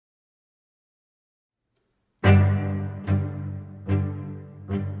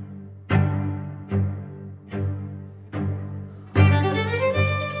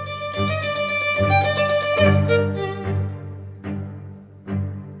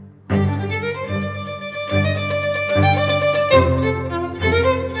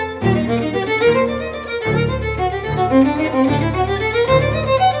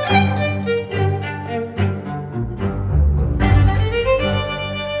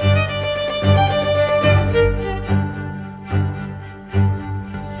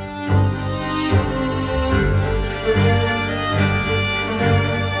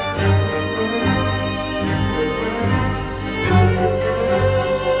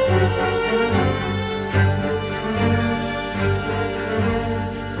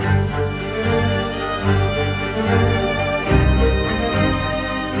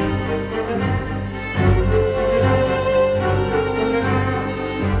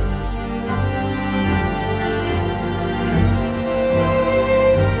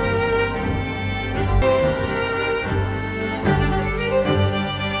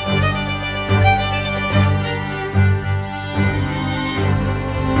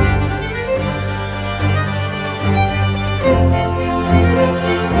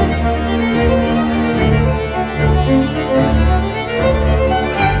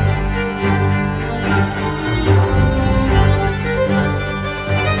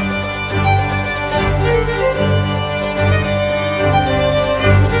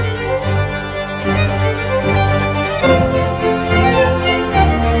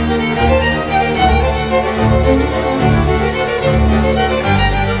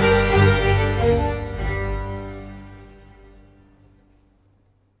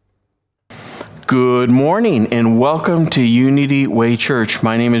Good morning and welcome to Unity Way Church.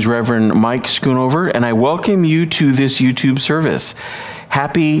 My name is Reverend Mike Schoonover and I welcome you to this YouTube service.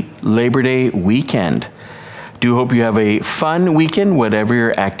 Happy Labor Day weekend. Do hope you have a fun weekend, whatever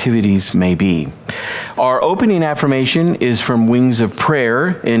your activities may be. Our opening affirmation is from Wings of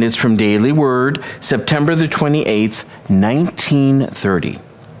Prayer and it's from Daily Word, September the 28th, 1930.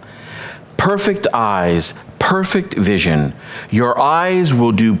 Perfect eyes, perfect vision. Your eyes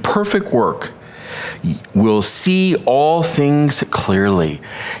will do perfect work. Will see all things clearly.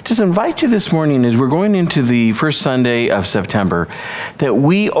 Just invite you this morning as we're going into the first Sunday of September that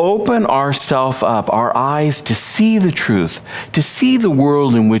we open ourselves up, our eyes to see the truth, to see the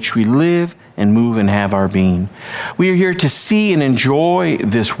world in which we live and move and have our being. We are here to see and enjoy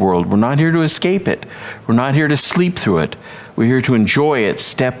this world. We're not here to escape it. We're not here to sleep through it. We're here to enjoy it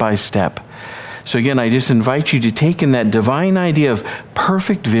step by step. So again, I just invite you to take in that divine idea of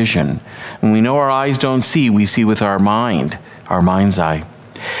perfect vision. When we know our eyes don't see, we see with our mind, our mind's eye.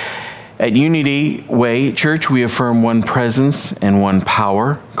 At Unity Way Church, we affirm one presence and one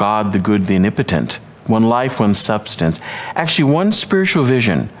power, God, the good, the omnipotent, one life, one substance. Actually, one spiritual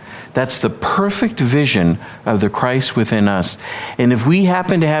vision. That's the perfect vision of the Christ within us. And if we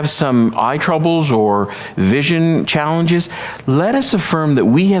happen to have some eye troubles or vision challenges, let us affirm that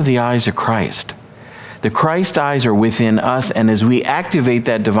we have the eyes of Christ. The Christ eyes are within us, and as we activate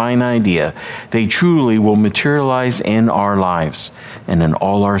that divine idea, they truly will materialize in our lives and in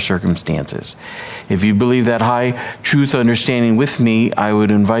all our circumstances. If you believe that high truth understanding with me, I would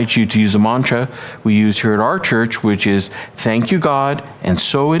invite you to use a mantra we use here at our church, which is, thank you, God, and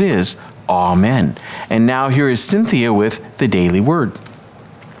so it is. Amen. And now here is Cynthia with the Daily Word.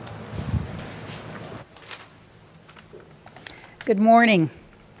 Good morning.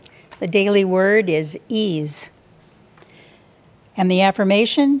 The daily word is ease. And the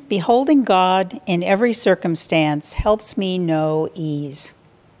affirmation, beholding God in every circumstance helps me know ease.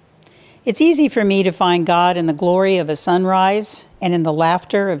 It's easy for me to find God in the glory of a sunrise and in the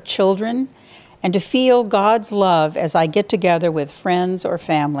laughter of children, and to feel God's love as I get together with friends or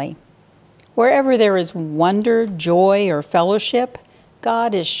family. Wherever there is wonder, joy, or fellowship,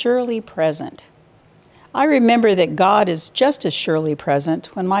 God is surely present. I remember that God is just as surely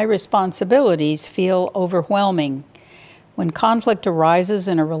present when my responsibilities feel overwhelming, when conflict arises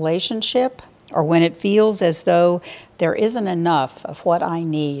in a relationship, or when it feels as though there isn't enough of what I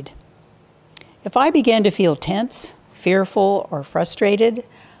need. If I begin to feel tense, fearful, or frustrated,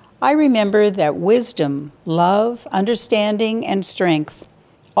 I remember that wisdom, love, understanding, and strength,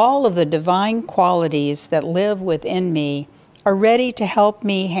 all of the divine qualities that live within me, are ready to help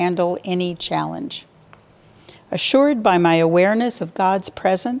me handle any challenge. Assured by my awareness of God's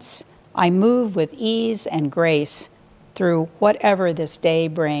presence, I move with ease and grace through whatever this day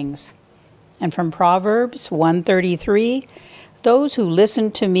brings. And from Proverbs 1:33, those who listen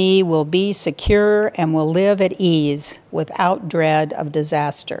to me will be secure and will live at ease without dread of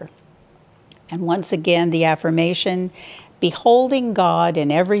disaster. And once again, the affirmation, beholding God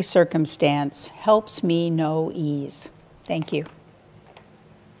in every circumstance helps me know ease. Thank you.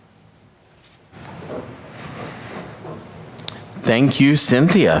 Thank you,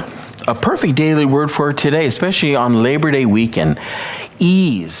 Cynthia. A perfect daily word for today, especially on Labor Day weekend.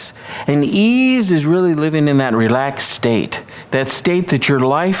 Ease. And ease is really living in that relaxed state. That state that your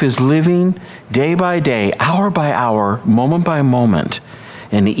life is living day by day, hour by hour, moment by moment,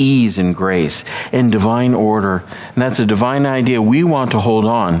 in ease and grace and divine order. And that's a divine idea we want to hold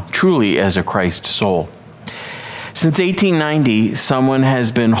on truly as a Christ soul. Since 1890, someone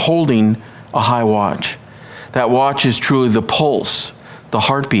has been holding a high watch. That watch is truly the pulse, the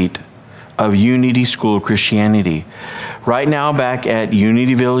heartbeat of Unity School of Christianity. Right now, back at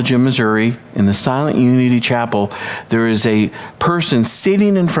Unity Village in Missouri, in the Silent Unity Chapel, there is a person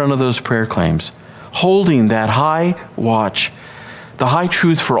sitting in front of those prayer claims, holding that high watch, the high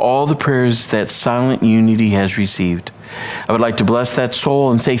truth for all the prayers that Silent Unity has received. I would like to bless that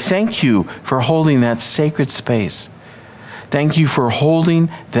soul and say thank you for holding that sacred space. Thank you for holding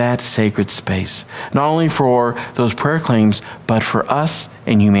that sacred space, not only for those prayer claims, but for us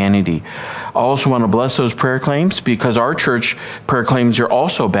and humanity. I also want to bless those prayer claims because our church prayer claims are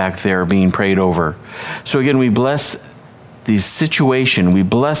also back there being prayed over. So again, we bless this situation. We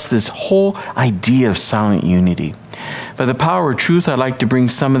bless this whole idea of silent unity. By the power of truth, I'd like to bring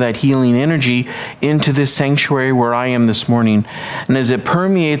some of that healing energy into this sanctuary where I am this morning. And as it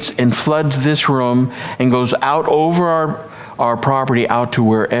permeates and floods this room and goes out over our property out to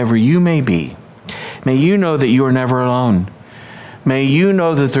wherever you may be, may you know that you are never alone. May you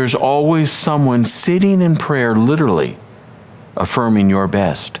know that there's always someone sitting in prayer, literally affirming your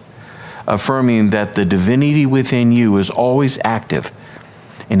best, affirming that the divinity within you is always active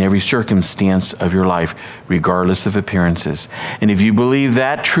in every circumstance of your life, regardless of appearances. And if you believe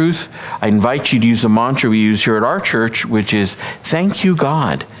that truth, I invite you to use the mantra we use here at our church, which is, thank you,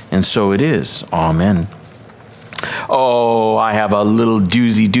 God. And so it is. Amen. Oh, I have a little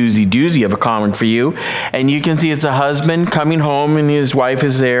doozy of a comment for you. And you can see it's a husband coming home and his wife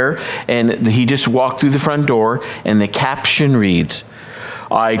is there. And he just walked through the front door and the caption reads,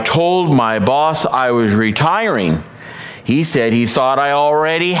 I told my boss I was retiring. He said he thought I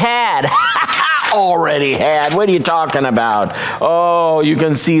already had. Already had. What are you talking about? Oh, you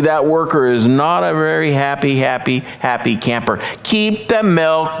can see that worker is not a very happy camper. Keep the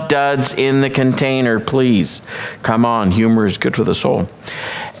milk duds in the container, please. Come on, humor is good for the soul.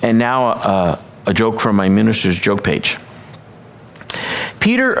 And now a joke from my minister's joke page.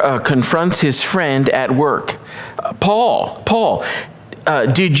 Peter confronts his friend at work. Paul,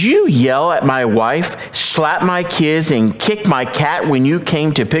 did you yell at my wife, slap my kids, and kick my cat when you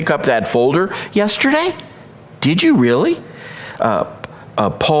came to pick up that folder yesterday? Did you really?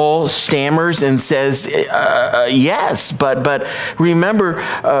 Paul stammers and says, yes, but remember,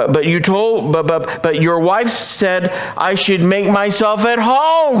 but your wife said I should make myself at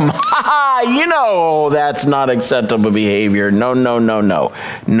home. You know, that's not acceptable behavior. No.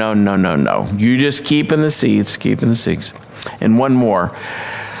 You just keep in the seats. And one more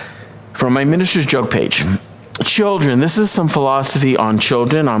from my minister's joke page. Children, this is some philosophy on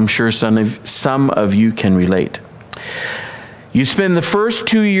children. I'm sure some of you can relate. You spend the first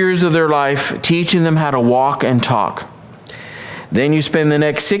 2 years of their life teaching them how to walk and talk. Then you spend the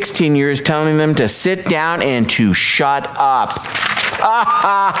next 16 years telling them to sit down and to shut up.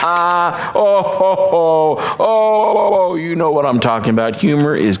 You know what I'm talking about.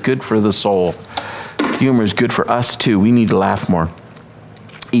 Humor is good for the soul. Humor is good for us too. We need to laugh more,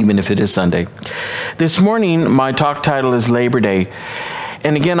 even if it is Sunday. This morning, my talk title is Labor Day.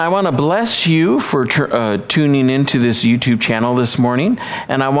 And again, I want to bless you for tuning into this YouTube channel this morning.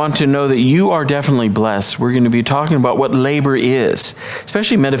 And I want to know that you are definitely blessed. We're going to be talking about what labor is,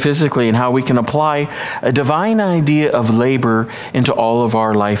 especially metaphysically, and how we can apply a divine idea of labor into all of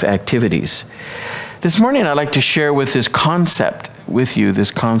our life activities. This morning, I'd like to share with you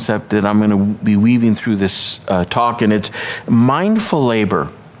this concept that I'm going to be weaving through this talk, and it's mindful labor.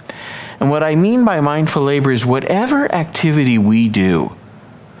 And what I mean by mindful labor is whatever activity we do,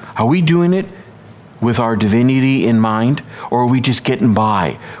 are we doing it with our divinity in mind, or are we just getting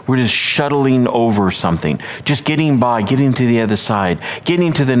by? We're just shuttling over something, just getting by, getting to the other side,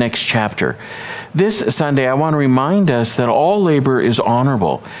 getting to the next chapter. This Sunday, I want to remind us that all labor is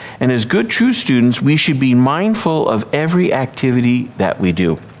honorable, and as good true students, we should be mindful of every activity that we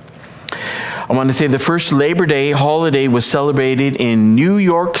do. I want to say the first Labor Day holiday was celebrated in New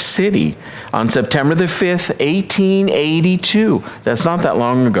York City on September the 5th, 1882. That's not that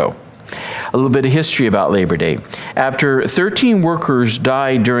long ago. A little bit of history about Labor Day. After 13 workers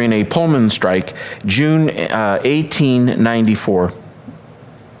died during a Pullman strike, June 1894,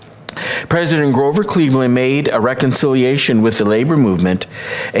 President Grover Cleveland made a reconciliation with the labor movement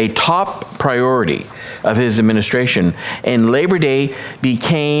a top priority of his administration, and Labor Day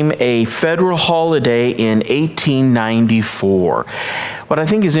became a federal holiday in 1894. What I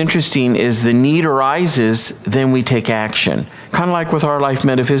think is interesting is the need arises, then we take action. Kind of like with our life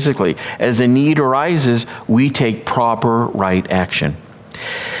metaphysically. As the need arises, we take proper right action.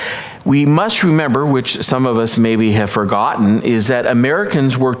 We must remember, which some of us maybe have forgotten, is that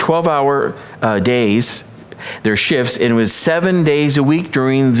Americans work 12-hour days, their shifts, and it was 7 days a week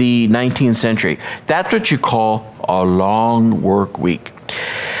during the 19th century. That's what you call a long work week.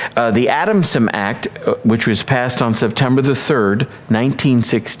 The Adamson Act, which was passed on September the 3rd,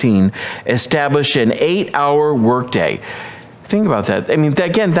 1916, established an 8-hour workday. Think about that. I mean,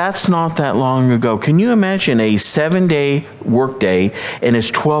 again, that's not that long ago. Can you imagine a 7-day workday and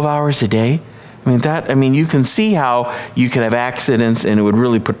it's 12 hours a day? I mean, you can see how you could have accidents and it would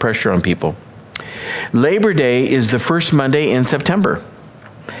really put pressure on people. Labor Day is the first Monday in September.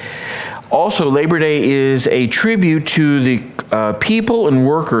 Also, Labor Day is a tribute to the people and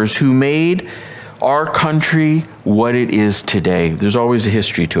workers who made our country what it is today. There's always a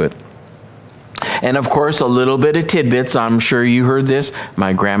history to it. And of course, a little bit of tidbits. I'm sure you heard this.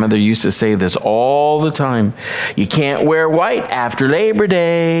 My grandmother used to say this all the time. You can't wear white after Labor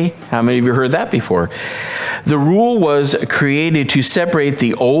Day. How many of you heard that before? The rule was created to separate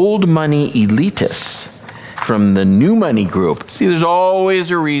the old money elitists from the New Money Group. See, there's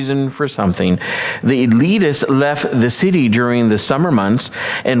always a reason for something. The elitists left the city during the summer months,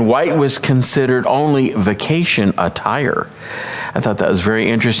 and white was considered only vacation attire. I thought that was very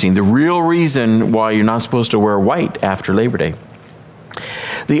interesting. The real reason why you're not supposed to wear white after Labor Day.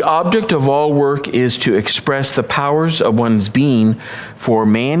 The object of all work is to express the powers of one's being for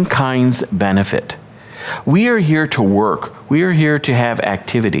mankind's benefit. We are here to work. We are here to have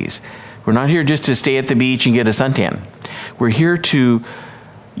activities. We're not here just to stay at the beach and get a suntan. We're here to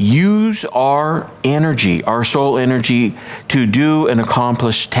use our energy, our soul energy, to do and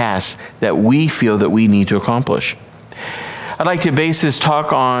accomplish tasks that we feel that we need to accomplish. I'd like to base this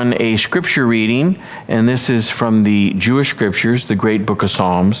talk on a scripture reading, and this is from the Jewish scriptures, the great book of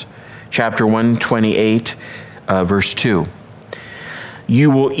Psalms, chapter 128, verse 2.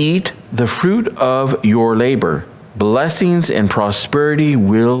 You will eat the fruit of your labor. Blessings and prosperity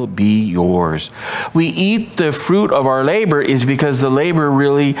will be yours. We eat the fruit of our labor is because the labor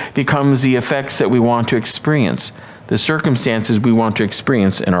really becomes the effects that we want to experience, the circumstances we want to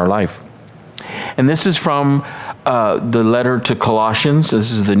experience in our life. And this is from the letter to Colossians. This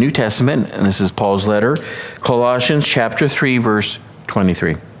is the New Testament, and this is Paul's letter. Colossians chapter 3, verse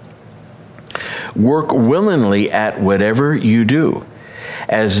 23. Work willingly at whatever you do,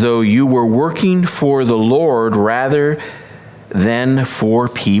 as though you were working for the Lord rather than for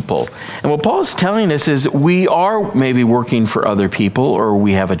people. And what Paul's telling us is we are maybe working for other people, or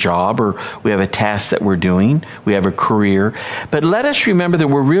we have a job, or we have a task that we're doing, we have a career, but let us remember that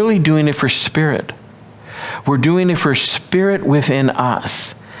we're really doing it for Spirit. We're doing it for Spirit within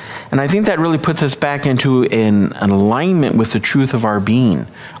us. And I think that really puts us back into an alignment with the truth of our being.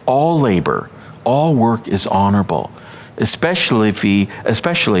 All labor, all work is honorable, especially if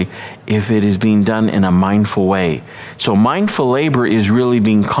it is being done in a mindful way. So mindful labor is really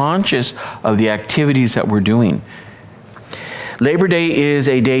being conscious of the activities that we're doing. Labor Day is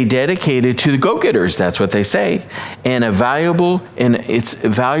a day dedicated to the go-getters, that's what they say, and it's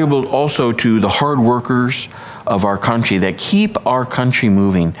valuable also to the hard workers of our country that keep our country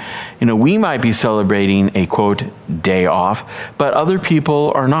moving. You know, we might be celebrating a, quote, day off, but other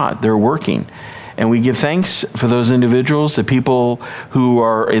people are not. They're working. And we give thanks for those individuals, the people who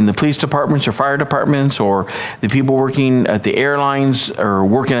are in the police departments or fire departments, or the people working at the airlines or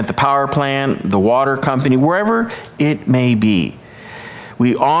working at the power plant, the water company, wherever it may be.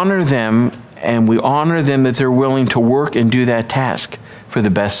 We honor them, and we honor them that they're willing to work and do that task for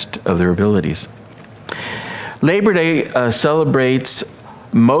the best of their abilities. Labor Day celebrates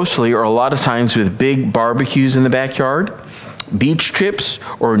mostly, or a lot of times, with big barbecues in the backyard, beach trips,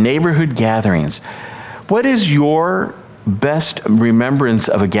 or neighborhood gatherings. What is your best remembrance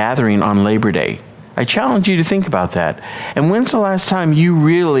of a gathering on Labor Day? I challenge you to think about that. And when's the last time you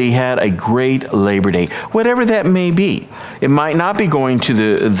really had a great Labor Day? Whatever that may be. It might not be going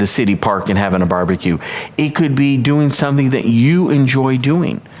to the city park and having a barbecue. It could be doing something that you enjoy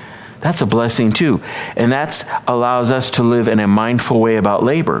doing. That's a blessing too. And that allows us to live in a mindful way about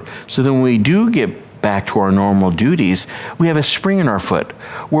labor. So then when we do get back to our normal duties, we have a spring in our foot.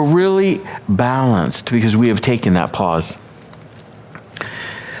 We're really balanced because we have taken that pause.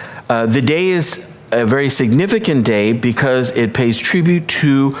 The day is a very significant day because it pays tribute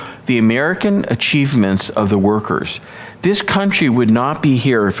to the American achievements of the workers. This country would not be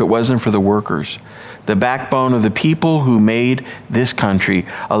here if it wasn't for the workers. The backbone of the people who made this country,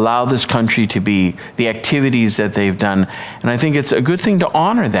 allowed this country to be, the activities that they've done. And I think it's a good thing to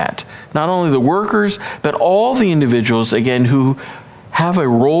honor that. Not only the workers, but all the individuals, again, who have a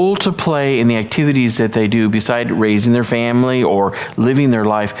role to play in the activities that they do beside raising their family or living their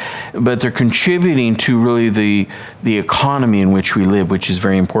life, but they're contributing to really the economy in which we live, which is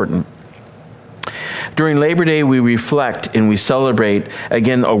very important. During Labor Day, we reflect and we celebrate,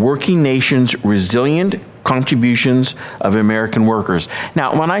 again, a working nation's resilient contributions of American workers.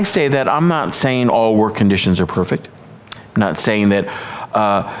 Now, when I say that, I'm not saying all work conditions are perfect. I'm not saying that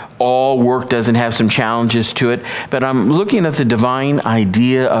all work doesn't have some challenges to it, but I'm looking at the divine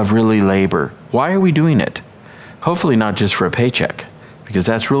idea of really labor. Why are we doing it? Hopefully not just for a paycheck, because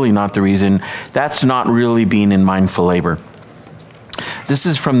that's really not the reason. That's not really being in mindful labor. This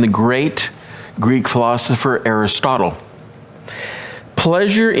is from the great Greek philosopher Aristotle.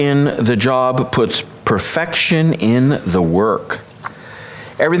 Pleasure in the job puts perfection in the work.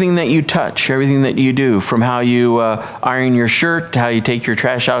 Everything that you touch, everything that you do, from how you iron your shirt, to how you take your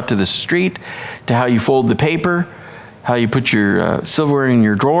trash out to the street, to how you fold the paper, how you put your silverware in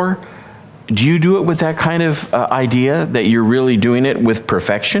your drawer, do you do it with that kind of idea that you're really doing it with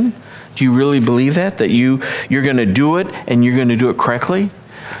perfection? Do you really believe that you're going to do it and you're going to do it correctly?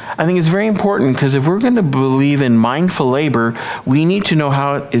 I think it's very important because if we're going to believe in mindful labor, we need to know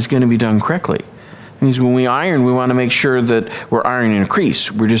how it is going to be done correctly. It means when we iron, we want to make sure that we're ironing a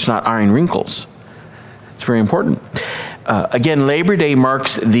crease. We're just not ironing wrinkles. It's very important. Again, Labor Day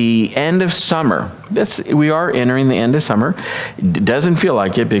marks the end of summer. We are entering the end of summer. It doesn't feel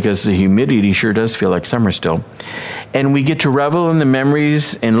like it because the humidity sure does feel like summer still. And we get to revel in the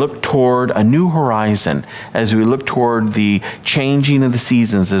memories and look toward a new horizon as we look toward the changing of the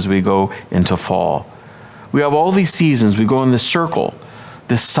seasons as we go into fall. We have all these seasons. We go in this circle,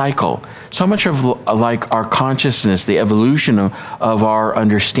 this cycle. So much of like our consciousness, the evolution of our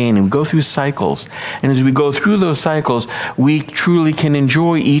understanding. We go through cycles. And as we go through those cycles, we truly can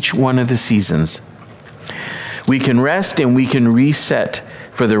enjoy each one of the seasons. We can rest and we can reset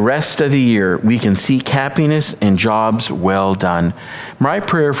for the rest of the year. We can seek happiness and jobs well done. My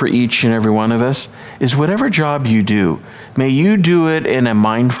prayer for each and every one of us is whatever job you do, may you do it in a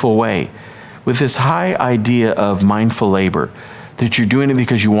mindful way, with this high idea of mindful labor, that you're doing it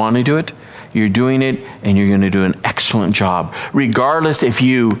because you want to do it, you're doing it, and you're going to do an excellent job. Regardless if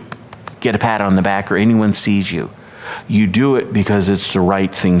you get a pat on the back or anyone sees you, you do it because it's the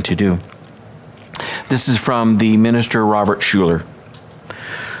right thing to do. This is from the minister Robert Schuller.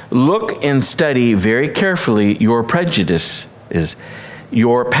 Look and study very carefully your prejudices,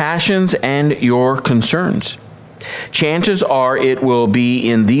 your passions, and your concerns. Chances are it will be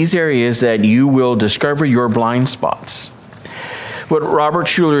in these areas that you will discover your blind spots. What Robert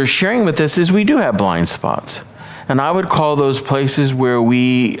Schuller is sharing with us is we do have blind spots. And I would call those places where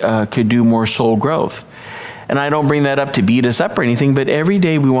we could do more soul growth. And I don't bring that up to beat us up or anything, but every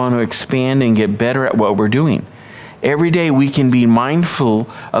day we want to expand and get better at what we're doing. Every day we can be mindful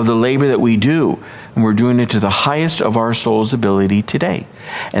of the labor that we do, and we're doing it to the highest of our soul's ability today.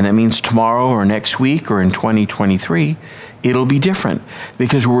 And that means tomorrow or next week or in 2023, it'll be different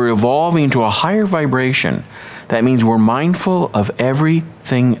because we're evolving to a higher vibration. That means we're mindful of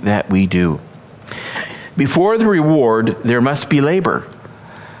everything that we do. Before the reward, there must be labor.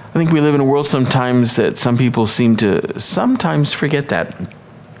 I think we live in a world sometimes that some people seem to sometimes forget that.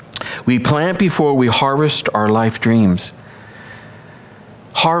 We plant before we harvest our life dreams.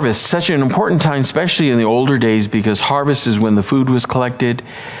 Harvest, such an important time, especially in the older days, because harvest is when the food was collected.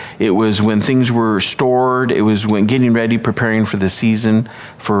 It was when things were stored. It was when getting ready, preparing for the season,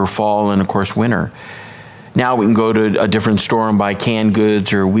 for fall and, of course, winter. Now we can go to a different store and buy canned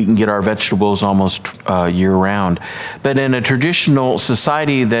goods, or we can get our vegetables almost year-round. But in a traditional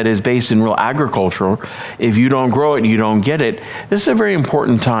society that is based in real agriculture, if you don't grow it, you don't get it. This is a very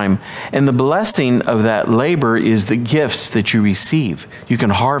important time. And the blessing of that labor is the gifts that you receive. You can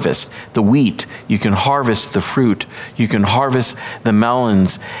harvest the wheat. You can harvest the fruit. You can harvest the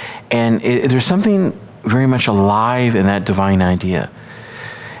melons. And there's something very much alive in that divine idea.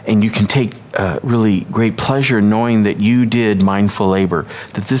 And you can take really great pleasure knowing that you did mindful labor,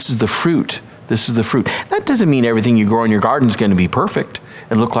 that this is the fruit. This is the fruit. That doesn't mean everything you grow in your garden is going to be perfect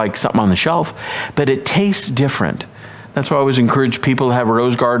and look like something on the shelf, but it tastes different. That's why I always encourage people to have a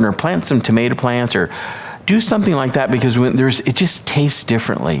rose garden or plant some tomato plants or do something like that, because when it just tastes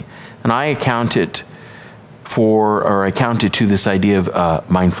differently. And I account it to this idea of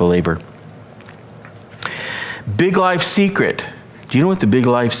mindful labor. Big life secret. Do you know what the big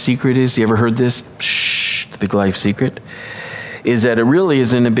life secret is? You ever heard this? Shh, the big life secret is that it really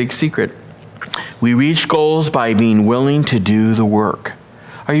isn't a big secret. We reach goals by being willing to do the work.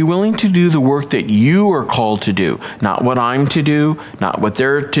 Are you willing to do the work that you are called to do? Not what I'm to do, not what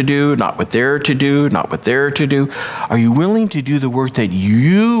they're to do, not what they're to do, not what they're to do. Are you willing to do the work that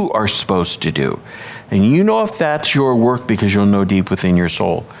you are supposed to do? And you know if that's your work because you'll know deep within your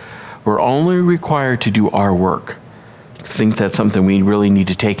soul. We're only required to do our work. I think that's something we really need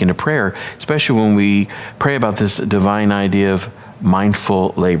to take into prayer, especially when we pray about this divine idea of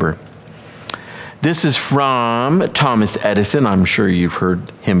mindful labor. This is from Thomas Edison. I'm sure you've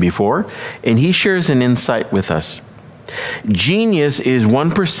heard him before. And he shares an insight with us. Genius is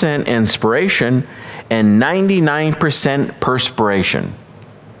 1% inspiration and 99% perspiration.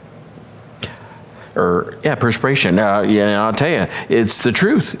 Perspiration. I'll tell you, it's the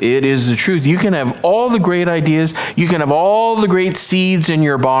truth. It is the truth. You can have all the great ideas. You can have all the great seeds in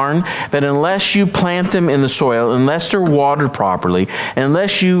your barn, but unless you plant them in the soil, unless they're watered properly,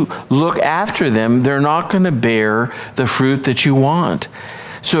 unless you look after them, they're not going to bear the fruit that you want.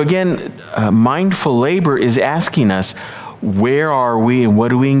 So again, mindful labor is asking us, where are we and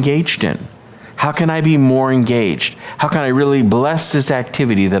what are we engaged in? How can I be more engaged? How can I really bless this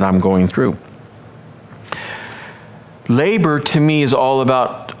activity that I'm going through? Labor to me is all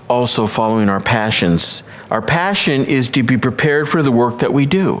about also following our passions. Our passion is to be prepared for the work that we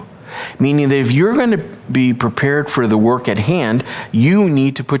do. Meaning that if you're going to be prepared for the work at hand, you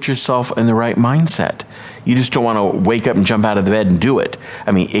need to put yourself in the right mindset. You just don't want to wake up and jump out of the bed and do it.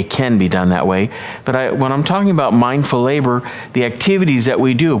 I mean, it can be done that way. But when I'm talking about mindful labor, the activities that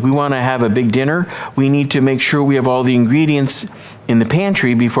we do, if we want to have a big dinner, we need to make sure we have all the ingredients in the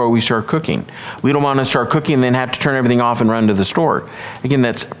pantry before we start cooking. We don't want to start cooking and then have to turn everything off and run to the store. Again,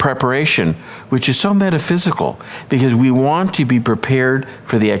 that's preparation, which is so metaphysical because we want to be prepared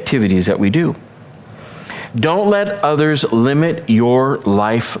for the activities that we do. Don't let others limit your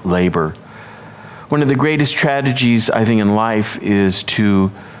life labor. One of the greatest tragedies, I think, in life is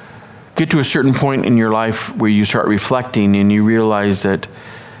to get to a certain point in your life where you start reflecting and you realize that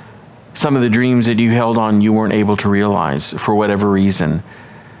some of the dreams that you held on you weren't able to realize for whatever reason.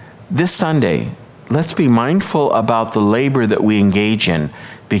 This Sunday, let's be mindful about the labor that we engage in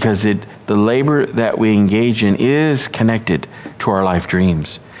because the labor that we engage in is connected to our life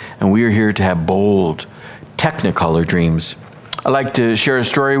dreams. And we are here to have bold, technicolor dreams. I'd like to share a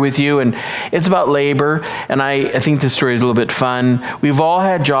story with you, and it's about labor, and I think this story is a little bit fun. We've all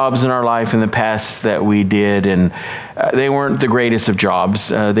had jobs in our life in the past that we did, and they weren't the greatest of jobs.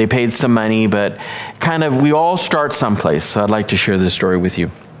 They paid some money, but we all start someplace, so I'd like to share this story with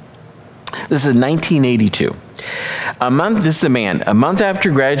you. This is 1982. This is a man, a month after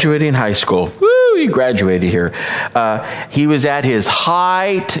graduating high school. Woo, he graduated here. He was at his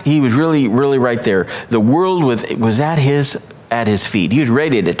height. He was really, really right there. The world was at his feet. He was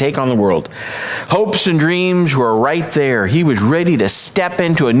ready to take on the world. Hopes and dreams were right there. He was ready to step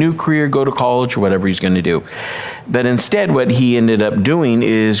into a new career, go to college, or whatever he's going to do. But instead, what he ended up doing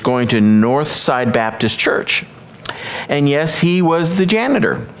is going to Northside Baptist Church. And yes, he was the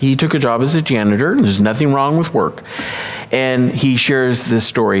janitor. He took a job as a janitor. There's nothing wrong with work. And he shares this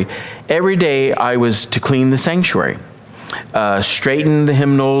story. Every day I was to clean the sanctuary. Straighten the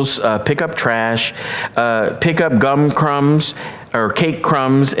hymnals, pick up trash, pick up gum crumbs or cake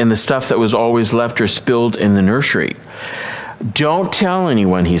crumbs and the stuff that was always left or spilled in the nursery. Don't tell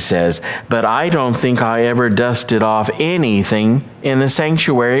anyone, he says, but I don't think I ever dusted off anything in the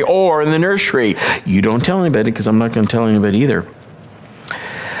sanctuary or in the nursery. You don't tell anybody because I'm not going to tell anybody either.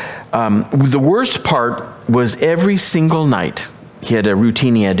 The worst part was every single night. He had a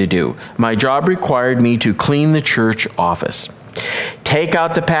routine he had to do. My job required me to clean the church office, take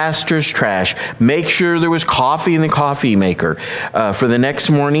out the pastor's trash, make sure there was coffee in the coffee maker for the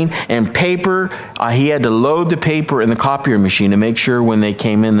next morning, and paper. He had to load the paper in the copier machine to make sure when they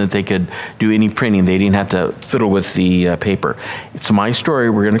came in that they could do any printing. They didn't have to fiddle with the paper. It's my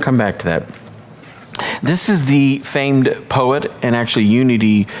story. We're going to come back to that. This is the famed poet and actually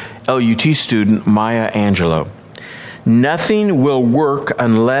Unity LUT student, Maya Angelou. Nothing will work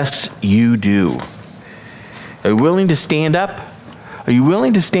unless you do. Are you willing to stand up? Are you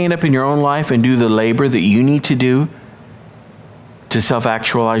willing to stand up in your own life and do the labor that you need to do to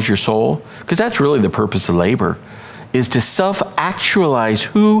self-actualize your soul? Because that's really the purpose of labor, is to self-actualize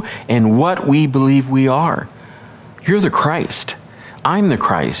who and what we believe we are. You're the Christ. I'm the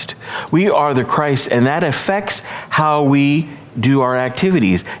Christ. We are the Christ, and that affects how we do our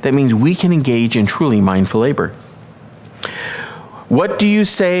activities. That means we can engage in truly mindful labor. What do you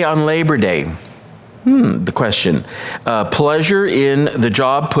say on Labor Day? The question. Pleasure in the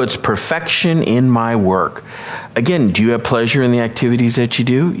job puts perfection in my work. Again, do you have pleasure in the activities that you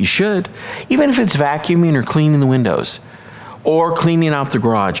do? You should. Even if it's vacuuming or cleaning the windows or cleaning out the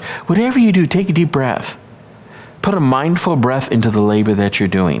garage. Whatever you do, take a deep breath. Put a mindful breath into the labor that you're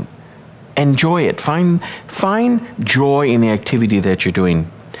doing. Enjoy it. Find joy in the activity that you're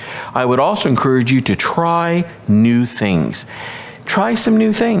doing. I would also encourage you to try new things. Try some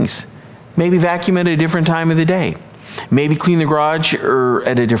new things. Maybe vacuum at a different time of the day. Maybe clean the garage or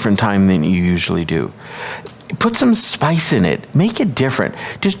at a different time than you usually do. Put some spice in it. Make it different.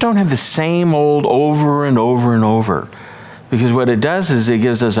 Just don't have the same old over and over and over. Because what it does is it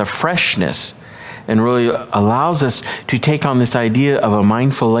gives us a freshness and really allows us to take on this idea of a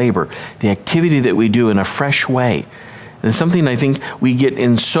mindful labor, the activity that we do in a fresh way. It's something I think we get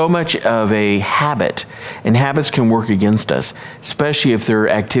in so much of a habit, and habits can work against us, especially if they're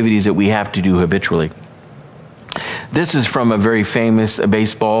activities that we have to do habitually. This is from a very famous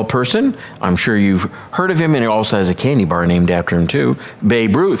baseball person. I'm sure you've heard of him, and he also has a candy bar named after him too,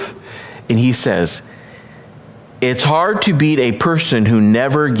 Babe Ruth. And he says, "It's hard to beat a person who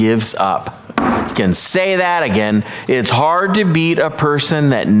never gives up." You can say that again. It's hard to beat a person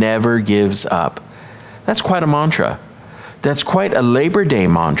that never gives up. That's quite a mantra. That's quite a Labor Day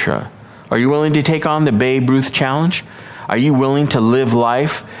mantra. Are you willing to take on the Babe Ruth challenge? Are you willing to live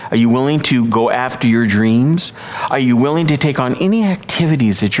life? Are you willing to go after your dreams? Are you willing to take on any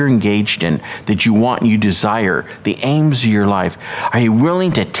activities that you're engaged in, that you want and you desire, the aims of your life? Are you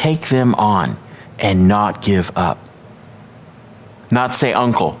willing to take them on and not give up? Not say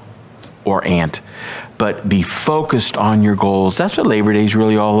uncle or aunt, but be focused on your goals. That's what Labor Day is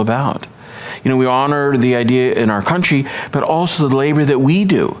really all about. We honor the idea in our country, but also the labor that we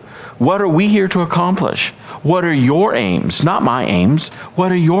do. What are we here to accomplish? What are your aims? Not my aims.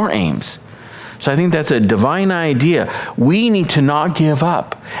 What are your aims? So I think that's a divine idea. We need to not give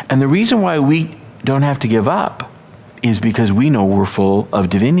up. And the reason why we don't have to give up is because we know we're full of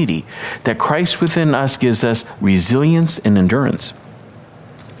divinity, that Christ within us gives us resilience and endurance.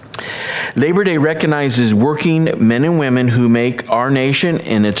 Labor Day recognizes working men and women who make our nation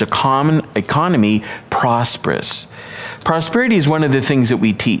and its common economy prosperous. Prosperity is one of the things that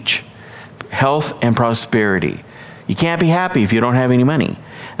we teach. Health and prosperity. You can't be happy if you don't have any money.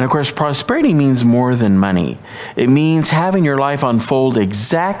 And of course, prosperity means more than money. It means having your life unfold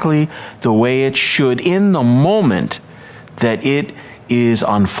exactly the way it should in the moment that it is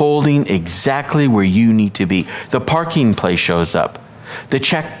unfolding exactly where you need to be. The parking place shows up. The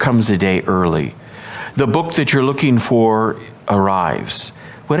check comes a day early. The book that you're looking for arrives.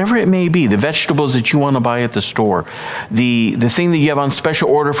 Whatever it may be, the vegetables that you want to buy at the store, the thing that you have on special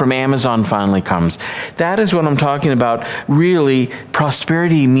order from Amazon finally comes. That is what I'm talking about. Really,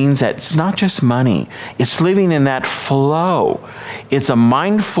 prosperity means that it's not just money. It's living in that flow. It's a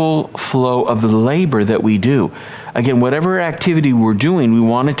mindful flow of the labor that we do. Again, whatever activity we're doing, we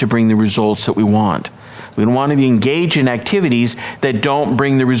want it to bring the results that we want. We don't want to be engaged in activities that don't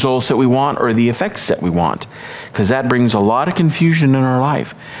bring the results that we want or the effects that we want, because that brings a lot of confusion in our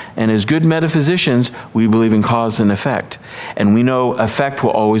life. And as good metaphysicians, we believe in cause and effect. And we know effect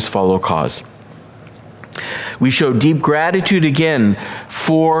will always follow cause. We show deep gratitude again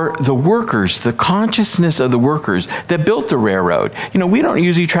for the workers, the consciousness of the workers that built the railroad. We don't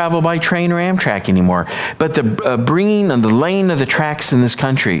usually travel by train or Amtrak anymore, but the bringing and the laying of the tracks in this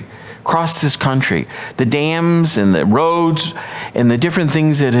country, across this country, the dams and the roads and the different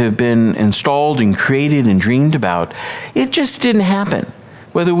things that have been installed and created and dreamed about, it just didn't happen.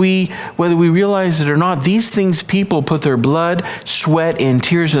 Whether we realize it or not, these things people put their blood, sweat, and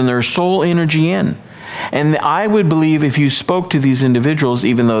tears and their soul energy in. And I would believe if you spoke to these individuals,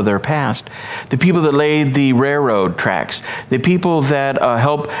 even though they're past, the people that laid the railroad tracks, the people that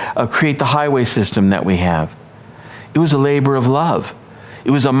helped create the highway system that we have, it was a labor of love. It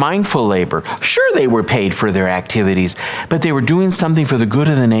was a mindful labor. Sure, they were paid for their activities, but they were doing something for the good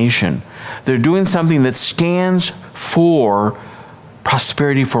of the nation. They're doing something that stands for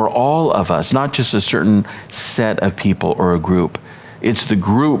prosperity for all of us, not just a certain set of people or a group. It's the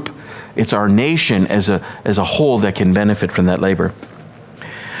group, it's our nation as a whole that can benefit from that labor.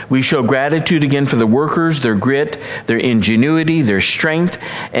 We show gratitude again for the workers, their grit, their ingenuity, their strength,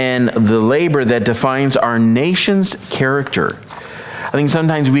 and the labor that defines our nation's character. I think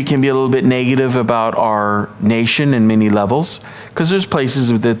sometimes we can be a little bit negative about our nation in many levels, because there's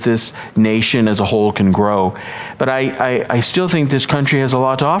places that this nation as a whole can grow. But I still think this country has a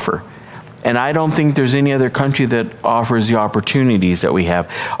lot to offer. And I don't think there's any other country that offers the opportunities that we have.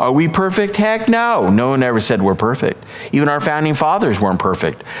 Are we perfect? Heck no. No one ever said we're perfect. Even our founding fathers weren't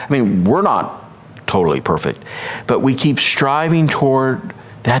perfect. I mean, we're not totally perfect. But we keep striving toward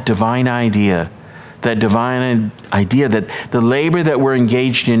that divine idea that the labor that we're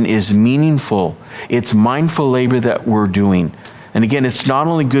engaged in is meaningful. It's mindful labor that we're doing. And again, it's not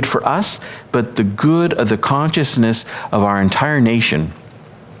only good for us, but the good of the consciousness of our entire nation.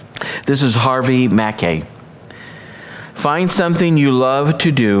 This is Harvey Mackay. Find something you love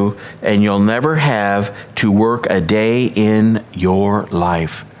to do, and you'll never have to work a day in your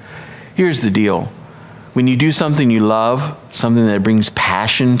life. Here's the deal. When you do something you love, something that brings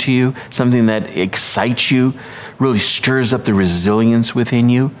passion to you, something that excites you, really stirs up the resilience within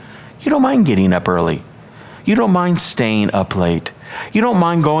you, you don't mind getting up early. You don't mind staying up late. You don't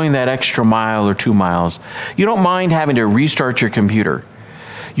mind going that extra mile or 2 miles. You don't mind having to restart your computer.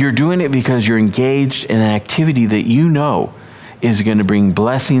 You're doing it because you're engaged in an activity that you know is going to bring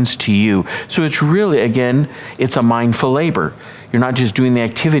blessings to you. So it's really, again, it's a mindful labor. You're not just doing the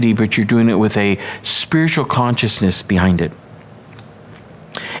activity, but you're doing it with a spiritual consciousness behind it.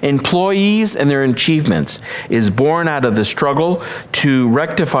 Employees and their achievements is born out of the struggle to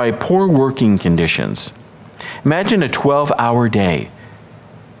rectify poor working conditions. Imagine a 12-hour day.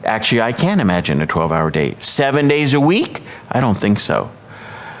 Actually, I can't imagine a 12-hour day. 7 days a week? I don't think so.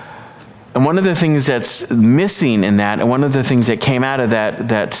 And one of the things that's missing in that, and one of the things that came out of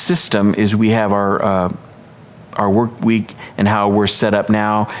that system is we have our our work week and how we're set up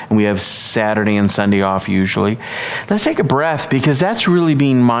now, and we have Saturday and Sunday off usually. Let's take a breath, because that's really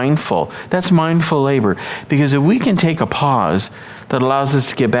being mindful. That's mindful labor. Because if we can take a pause that allows us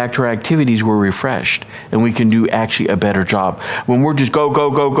to get back to our activities, we're refreshed, and we can do actually a better job. When we're just go,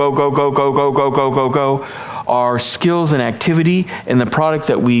 go, go, go, go, go, go, go, go, go, go, go, our skills and activity and the product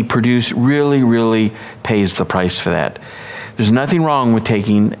that we produce really, really pays the price for that. There's nothing wrong with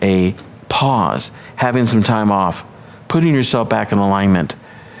taking a pause, having some time off, putting yourself back in alignment.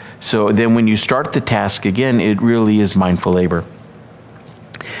 So then when you start the task again, it really is mindful labor.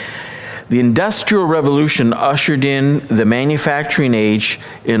 The Industrial Revolution ushered in the manufacturing age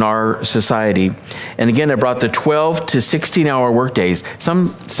in our society. And again, it brought the 12 to 16-hour workdays.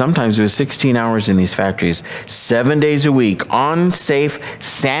 Sometimes it was 16 hours in these factories, 7 days a week, unsafe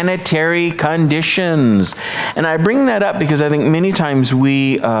sanitary conditions. And I bring that up because I think many times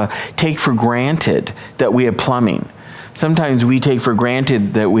we take for granted that we have plumbing. Sometimes we take for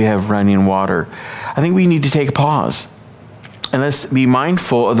granted that we have running water. I think we need to take a pause. And let's be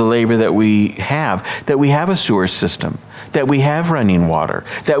mindful of the labor that we have a sewer system, that we have running water,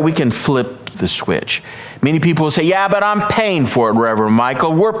 that we can flip the switch. Many people will say, yeah, but I'm paying for it, Reverend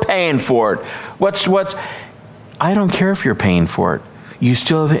Michael. We're paying for it. I don't care if you're paying for it. You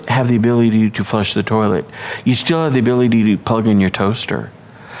still have the ability to flush the toilet. You still have the ability to plug in your toaster.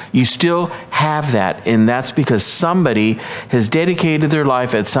 You still have that, and that's because somebody has dedicated their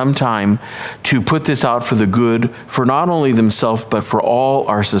life at some time to put this out for the good, for not only themselves, but for all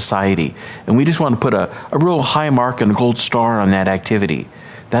our society. And we just want to put a real high mark and a gold star on that activity.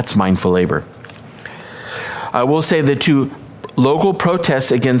 That's mindful labor. I will say that two local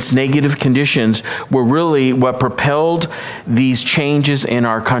protests against negative conditions were really what propelled these changes in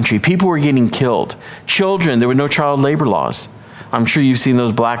our country. People were getting killed. Children, there were no child labor laws. I'm sure you've seen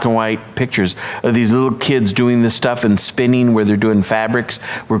those black and white pictures of these little kids doing this stuff and spinning where they're doing fabrics,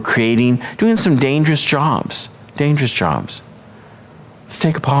 doing some dangerous jobs. Dangerous jobs. Let's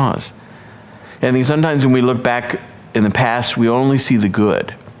take a pause. And I think sometimes when we look back in the past, we only see the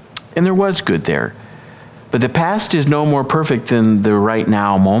good. And there was good there. But the past is no more perfect than the right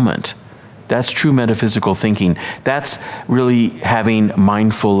now moment. That's true metaphysical thinking. That's really having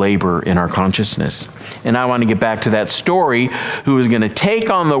mindful labor in our consciousness. And I want to get back to that story who was going to take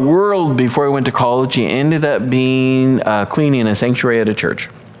on the world before he went to college. He ended up being cleaning a sanctuary at a church.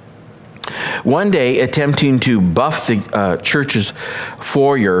 One day, attempting to buff the church's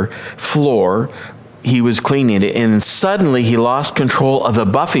foyer floor, he was cleaning it, and suddenly he lost control of the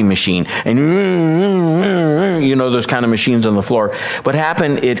buffing machine. And you know those kind of machines on the floor. What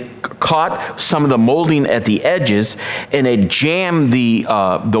happened, it caught some of the molding at the edges, and it jammed the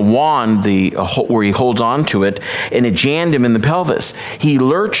wand, where he holds on to it, and it jammed him in the pelvis. He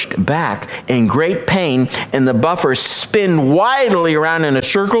lurched back in great pain, and the buffer spun widely around in a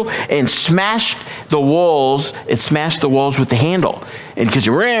circle and smashed the walls. It smashed the walls with the handle, and because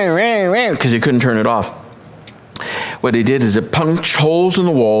he couldn't turn it off. What it did is it punched holes in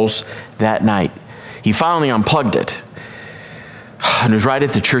the walls that night. He finally unplugged it. And it was right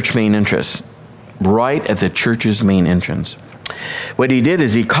at the church main entrance. Right at the church's main entrance. What he did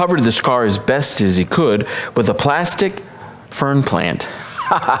is he covered the scar as best as he could with a plastic fern plant.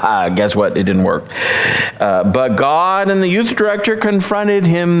 Guess what? It didn't work. But God and the youth director confronted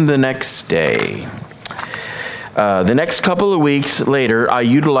him the next day. The next couple of weeks later, I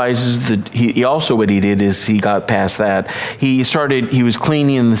utilizes what he did is he got past that. He was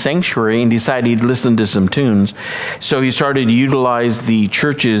cleaning in the sanctuary and decided he'd listen to some tunes. So he started to utilize the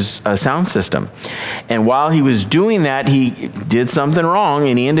church's sound system. And while he was doing that, he did something wrong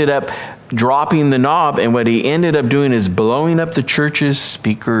and he ended up dropping the knob, and what he ended up doing is blowing up the church's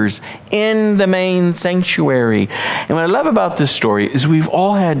speakers in the main sanctuary. And what I love about this story is we've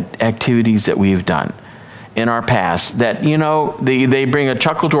all had activities that we've done in our past that, you know, they bring a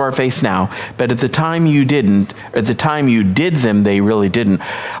chuckle to our face now, but at the time you didn't, or at the time you did them, they really didn't.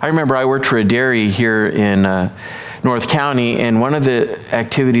 I remember I worked for a dairy here in North County, and one of the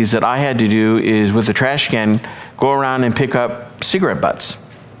activities that I had to do is with the trash can, go around and pick up cigarette butts.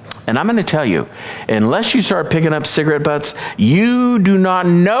 And I'm going to tell you, unless you start picking up cigarette butts, you do not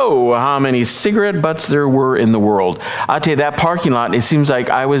know how many cigarette butts there were in the world. I'll tell you, that parking lot, it seems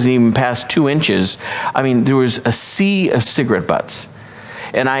like I wasn't even past 2 inches. I mean, there was a sea of cigarette butts.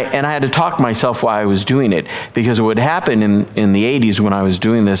 And I had to talk myself while I was doing it, because what would happen in the 80s when I was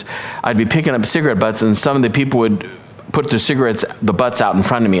doing this, I'd be picking up cigarette butts, and some of the people would put the butts out in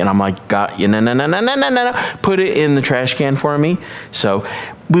front of me, and I'm like, God, no, put it in the trash can for me. So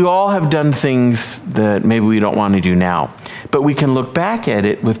we all have done things that maybe we don't want to do now, but we can look back at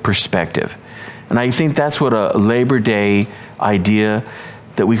it with perspective. And I think that's what a Labor Day idea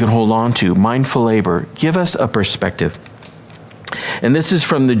that we can hold on to, mindful labor. Give us a perspective. And this is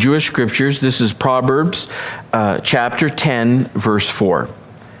from the Jewish scriptures. This is Proverbs chapter 10, verse 4.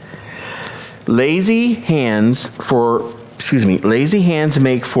 Lazy hands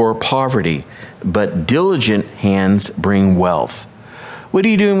make for poverty, but diligent hands bring wealth. What are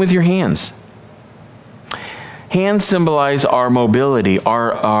you doing with your hands? Hands symbolize our mobility,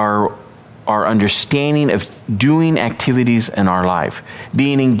 our understanding of doing activities in our life,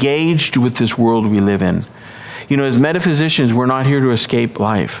 being engaged with this world we live in. You know, as metaphysicians, we're not here to escape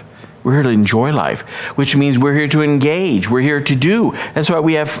life. We're here to enjoy life, which means we're here to engage. We're here to do. That's why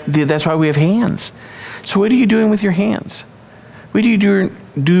we have hands. So what are you doing with your hands? What do you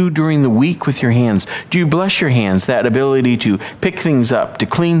do during the week with your hands? Do you bless your hands, that ability to pick things up, to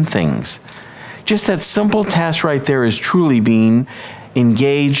clean things? Just that simple task right there is truly being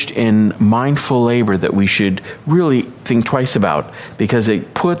engaged in mindful labor that we should really think twice about, because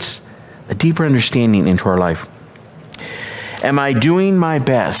it puts a deeper understanding into our life. Am I doing my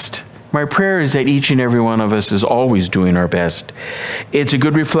best? My prayer is that each and every one of us is always doing our best. It's a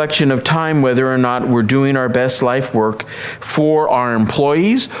good reflection of time whether or not we're doing our best life work for our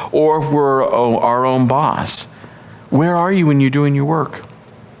employees or if we're our own boss. Where are you when you're doing your work?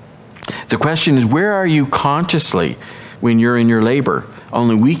 The question is, where are you consciously when you're in your labor?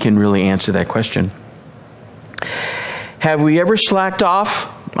 Only we can really answer that question. Have we ever slacked off?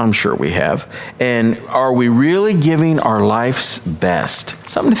 I'm sure we have. And are we really giving our life's best?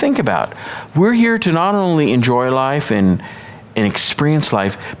 Something to think about. We're here to not only enjoy life and experience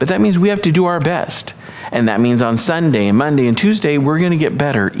life, but that means we have to do our best. And that means on Sunday and Monday and Tuesday, we're going to get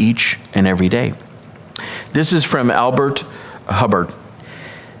better each and every day. This is from Albert Hubbard.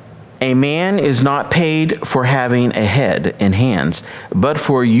 A man is not paid for having a head and hands, but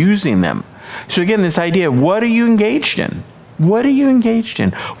for using them. So again, this idea of what are you engaged in? What are you engaged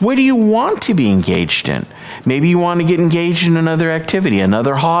in? What do you want to be engaged in? Maybe you want to get engaged in another activity,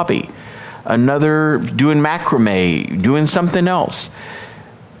 another hobby, doing macrame, doing something else.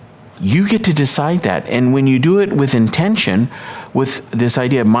 You get to decide that. And when you do it with intention, with this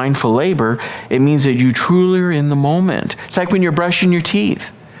idea of mindful labor, it means that you truly are in the moment. It's like when you're brushing your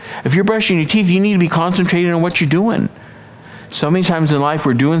teeth. If you're brushing your teeth, you need to be concentrating on what you're doing. So many times in life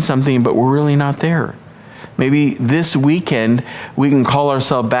we're doing something, but we're really not there. Maybe this weekend we can call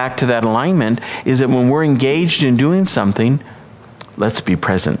ourselves back to that alignment, is that when we're engaged in doing something, let's be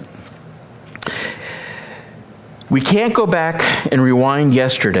present. We can't go back and rewind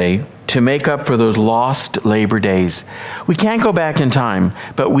yesterday to make up for those lost labor days. We can't go back in time,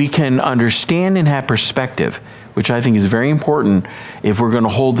 but we can understand and have perspective, which I think is very important if we're going to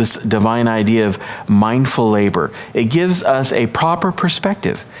hold this divine idea of mindful labor. It gives us a proper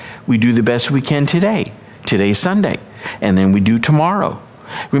perspective. We do the best we can today. Today's Sunday, and then we do tomorrow.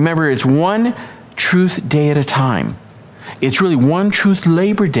 Remember, it's one truth day at a time. It's really one truth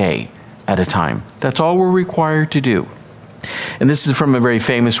labor day at a time. That's all we're required to do. And this is from a very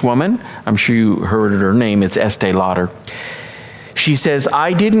famous woman. I'm sure you heard her name. It's Estee Lauder. She says,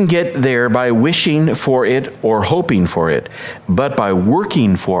 I didn't get there by wishing for it or hoping for it, but by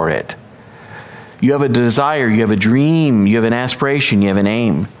working for it. You have a desire, you have a dream, you have an aspiration, you have an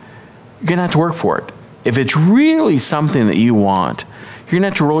aim. You're going to have to work for it. If it's really something that you want, you're going to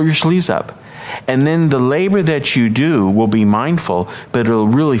have to roll your sleeves up. And then the labor that you do will be mindful, but it'll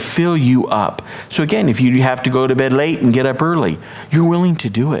really fill you up. So again, if you have to go to bed late and get up early, you're willing to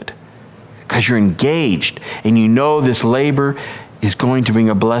do it because you're engaged and you know this labor is going to bring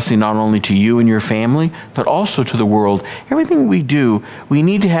a blessing not only to you and your family, but also to the world. Everything we do, we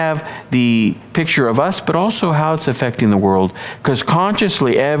need to have the picture of us, but also how it's affecting the world, because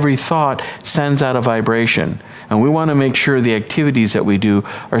consciously every thought sends out a vibration. And we want to make sure the activities that we do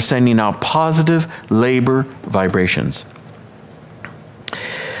are sending out positive labor vibrations.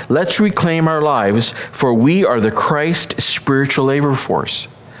 Let's reclaim our lives, for we are the Christ spiritual labor force.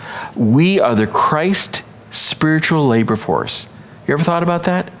 We are the Christ spiritual labor force. You ever thought about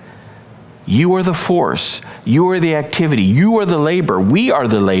that? You are the force. You are the activity. You are the labor. We are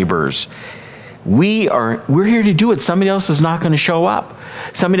the laborers. We're here to do it. Somebody else is not going to show up.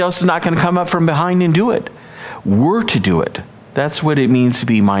 Somebody else is not going to come up from behind and do it. We're to do it. That's what it means to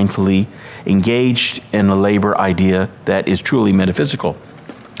be mindfully engaged in a labor idea that is truly metaphysical.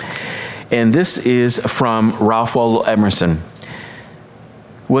 And this is from Ralph Waldo Emerson.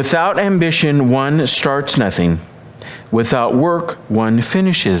 Without ambition, one starts nothing. Without work, one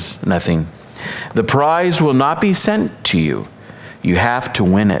finishes nothing. The prize will not be sent to you. You have to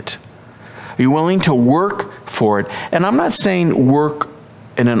win it. Are you willing to work for it? And I'm not saying work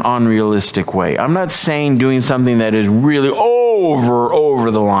in an unrealistic way. I'm not saying doing something that is really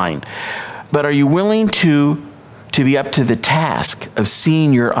over the line, but are you willing to be up to the task of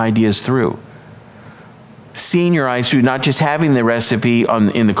seeing your ideas through? Seeing your eyes through, not just having the recipe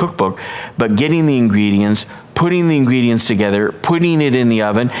in the cookbook, but getting the ingredients, putting the ingredients together, putting it in the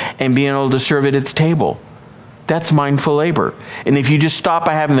oven, and being able to serve it at the table. That's mindful labor. And if you just stop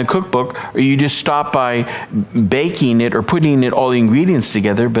by having the cookbook, or you just stop by baking it or putting all the ingredients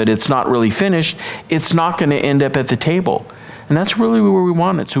together, but it's not really finished, it's not going to end up at the table. And that's really where we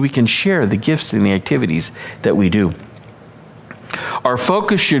want it, so we can share the gifts and the activities that we do. Our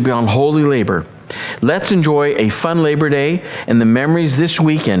focus should be on holy labor. Let's enjoy a fun Labor Day and the memories this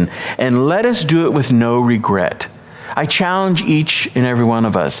weekend, and let us do it with no regret. I challenge each and every one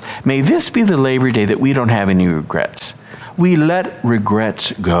of us, may this be the Labor Day that we don't have any regrets. We let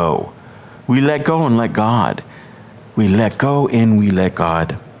regrets go. We let go and let God. We let go and we let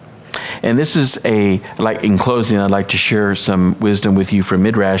God. And this is in closing, I'd like to share some wisdom with you from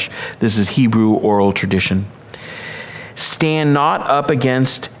Midrash. This is Hebrew oral tradition. Stand not up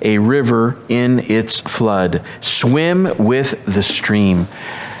against a river in its flood. Swim with the stream.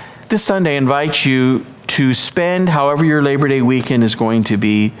 This Sunday, I invite you to spend however your Labor Day weekend is going to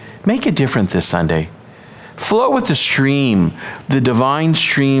be. Make it different this Sunday. Flow with the stream, the divine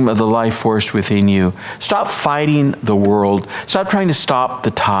stream of the life force within you. Stop fighting the world. Stop trying to stop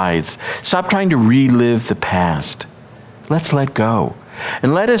the tides. Stop trying to relive the past. Let's let go.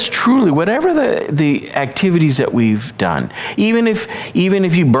 And let us truly, whatever the activities that we've done, even if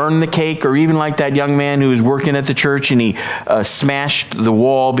you burn the cake, or even like that young man who was working at the church and he smashed the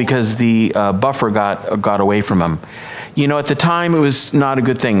wall because the buffer got away from him. You know, at the time it was not a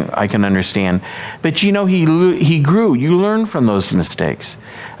good thing, I can understand. But you know, he grew. You learn from those mistakes.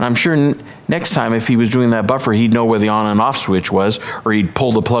 And I'm sure next time if he was doing that buffer, he'd know where the on and off switch was, or he'd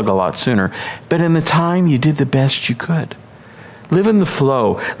pull the plug a lot sooner. But in the time, you did the best you could. Live in the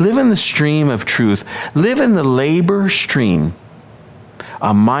flow. Live in the stream of truth. Live in the labor stream.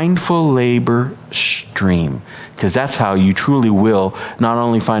 A mindful labor stream. Because that's how you truly will not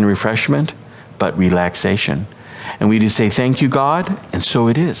only find refreshment, but relaxation. And we just say, thank you, God, and so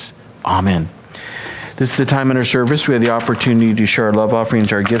it is. Amen. This is the time in our service we have the opportunity to share our love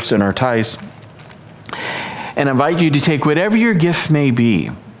offerings, our gifts, and our tithes. And I invite you to take whatever your gift may be,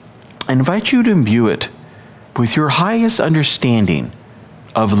 and invite you to imbue it with your highest understanding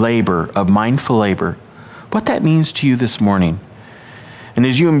of labor, of mindful labor, what that means to you this morning. And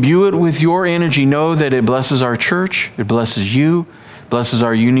as you imbue it with your energy, know that it blesses our church, it blesses you, blesses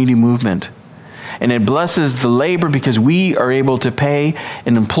our unity movement. And it blesses the labor because we are able to pay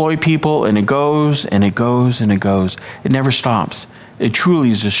and employ people, and it goes and it goes and it goes. It never stops. It truly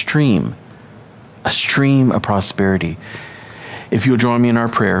is a stream of prosperity. If you'll join me in our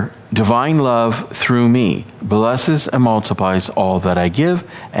prayer, divine love through me blesses and multiplies all that I give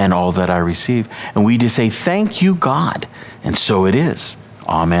and all that I receive. And we just say, thank you, God. And so it is.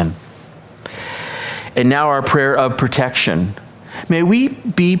 Amen. And now our prayer of protection. May we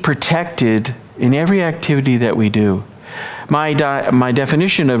be protected in every activity that we do. My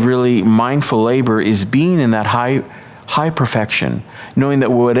definition of really mindful labor is being in that high perfection, knowing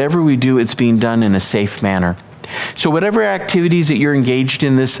that whatever we do, it's being done in a safe manner. So whatever activities that you're engaged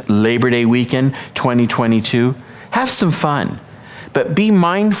in this Labor Day weekend, 2022, have some fun, but be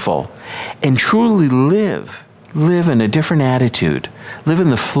mindful and truly live in a different attitude. Live in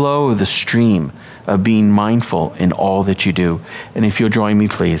the flow of the stream of being mindful in all that you do. And if you'll join me,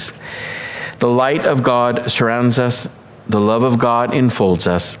 please. The light of God surrounds us. The love of God enfolds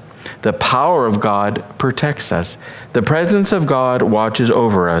us. The power of God protects us. The presence of God watches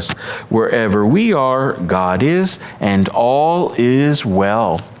over us. Wherever we are, God is, and all is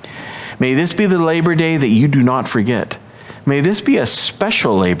well. May this be the Labor Day that you do not forget. May this be a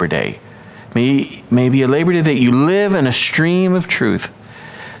special Labor Day. May be a Labor Day that you live in a stream of truth,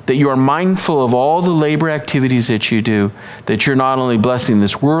 that you are mindful of all the labor activities that you do, that you're not only blessing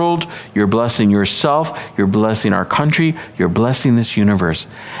this world, you're blessing yourself, you're blessing our country, you're blessing this universe.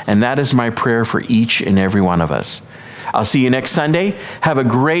 And that is my prayer for each and every one of us. I'll see you next Sunday. Have a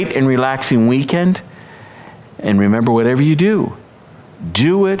great and relaxing weekend. And remember, whatever you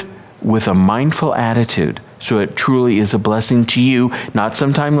do it with a mindful attitude, so it truly is a blessing to you, not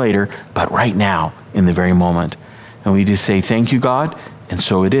sometime later, but right now, in the very moment. And we just say, thank you, God. And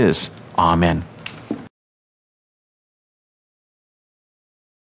so it is. Amen.